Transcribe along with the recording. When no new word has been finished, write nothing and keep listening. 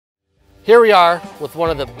Here we are with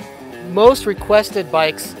one of the most requested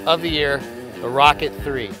bikes of the year, the Rocket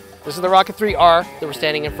 3. This is the Rocket 3R that we're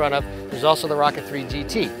standing in front of. There's also the Rocket 3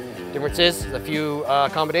 GT. Difference is a few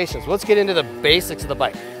accommodations. Let's get into the basics of the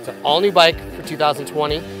bike. It's an all new bike for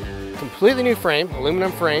 2020, completely new frame,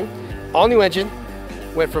 aluminum frame, all new engine.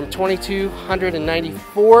 Went from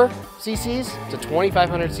 2294 cc's to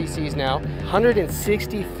 2500 cc's now,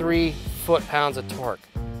 163 foot-pounds of torque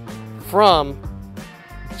from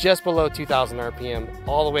just below 2000 RPM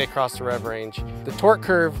all the way across the rev range. The torque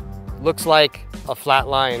curve looks like a flat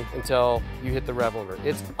line until you hit the rev limiter.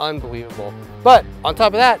 It's unbelievable. But on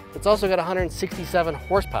top of that, it's also got 167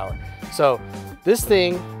 horsepower. So this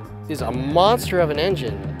thing is a monster of an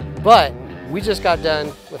engine, but we just got done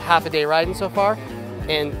with half a day riding so far.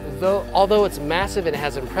 And although it's massive and it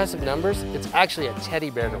has impressive numbers, it's actually a teddy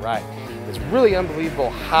bear to ride. It's really unbelievable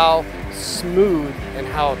how smooth and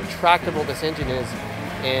how tractable this engine is.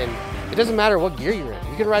 And it doesn't matter what gear you're in.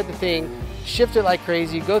 You can ride the thing, shift it like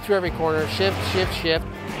crazy, go through every corner, shift, shift, shift,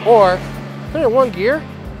 or put it in one gear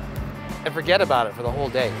and forget about it for the whole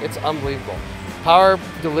day. It's unbelievable. Power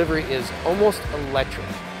delivery is almost electric.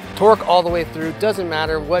 Torque all the way through, doesn't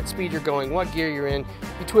matter what speed you're going, what gear you're in,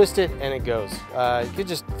 you twist it and it goes. You could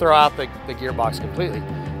just throw out the gearbox completely.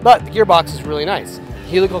 But the gearbox is really nice.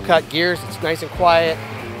 Helical cut gears, it's nice and quiet,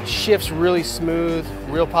 shifts really smooth,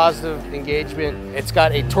 real positive engagement. It's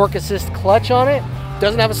got a torque assist clutch on it.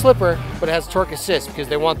 Doesn't have a slipper, but it has torque assist because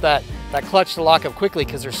they want that clutch to lock up quickly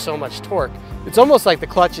because there's so much torque. It's almost like the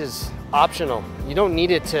clutch is optional. You don't need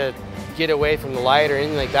it to get away from the light or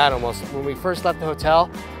anything like that almost. When we first left the hotel,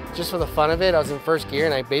 just for the fun of it, I was in first gear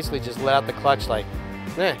and I basically just let out the clutch like,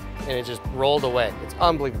 and it just rolled away. It's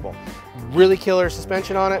unbelievable. Really killer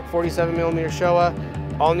suspension on it, 47mm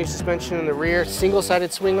Showa, all new suspension in the rear,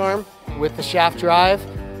 single-sided swing arm with the shaft drive.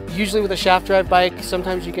 Usually with a shaft drive bike,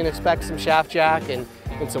 sometimes you can expect some shaft jack and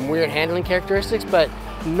some weird handling characteristics, but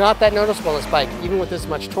not that noticeable on this bike, even with this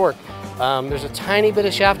much torque. There's a tiny bit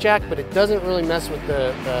of shaft jack, but it doesn't really mess with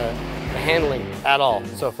the handling at all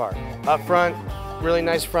so far. Up front, really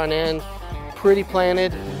nice front end, pretty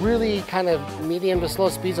planted, really kind of medium to slow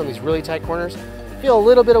speeds on these really tight corners. Feel a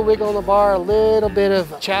little bit of wiggle in the bar, a little bit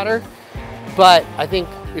of chatter, but I think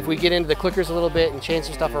if we get into the clickers a little bit and change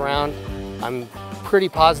some stuff around, I'm pretty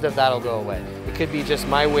positive that'll go away. It could be just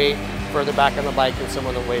my weight further back on the bike than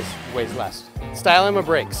someone that weighs less. Stylema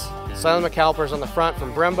brakes, Stylema calipers on the front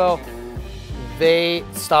from Brembo. They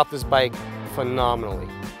stop this bike phenomenally.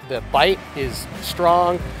 The bite is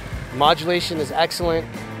strong, modulation is excellent,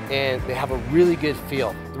 and they have a really good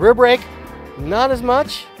feel. The rear brake, not as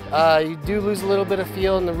much. You do lose a little bit of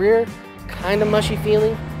feel in the rear, kind of mushy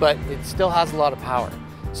feeling, but it still has a lot of power.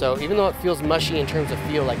 So even though it feels mushy in terms of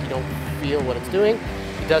feel, like you don't feel what it's doing,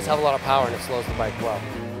 it does have a lot of power and it slows the bike well.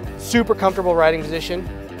 Super comfortable riding position.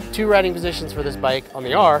 Two riding positions for this bike. On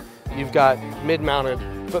the R, you've got mid-mounted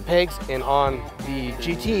foot pegs, and on the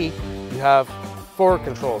GT, you have forward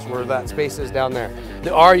controls where that space is down there.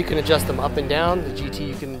 The R, you can adjust them up and down. The GT,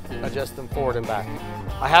 you can adjust them forward and back.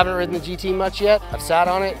 I haven't ridden the GT much yet. I've sat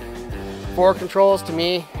on it. Forward controls, to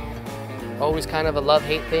me, always kind of a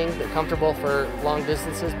love-hate thing. They're comfortable for long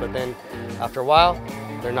distances, but then after a while,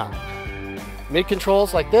 they're not. Mid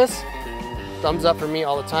controls like this, thumbs up for me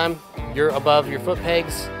all the time. You're above your foot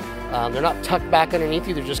pegs. They're not tucked back underneath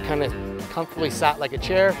you. They're just kind of comfortably sat like a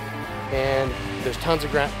chair, and there's tons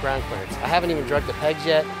of ground clearance. I haven't even drugged the pegs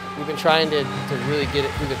yet. We've been trying to really get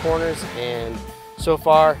it through the corners, and so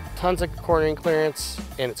far, tons of cornering clearance,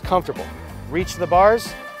 and it's comfortable. Reach the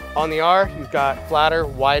bars. On the R, you've got flatter,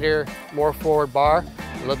 wider, more forward bar,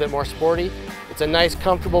 a little bit more sporty. It's a nice,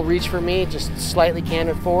 comfortable reach for me, just slightly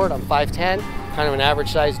canted forward. I'm 5'10", kind of an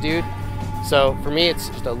average sized dude. So for me, it's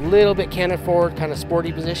just a little bit canted forward, kind of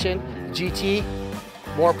sporty position. GT,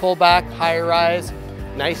 more pullback, higher rise,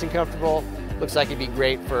 nice and comfortable. Looks like it'd be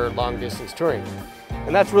great for long distance touring.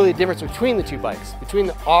 And that's really the difference between the two bikes. Between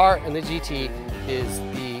the R and the GT is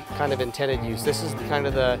the kind of intended use. This is kind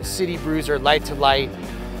of the city bruiser, light to light,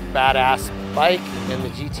 badass bike, and the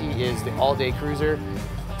GT is the all-day cruiser.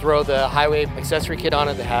 Throw the highway accessory kit on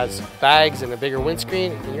it that has bags and a bigger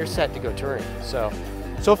windscreen, and you're set to go touring. So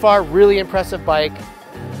far, really impressive bike,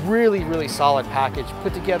 really, really solid package,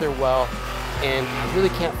 put together well, and I really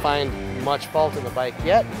can't find much fault in the bike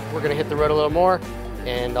yet. We're gonna hit the road a little more,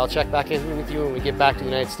 and I'll check back in with you when we get back to the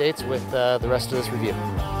United States with the rest of this review.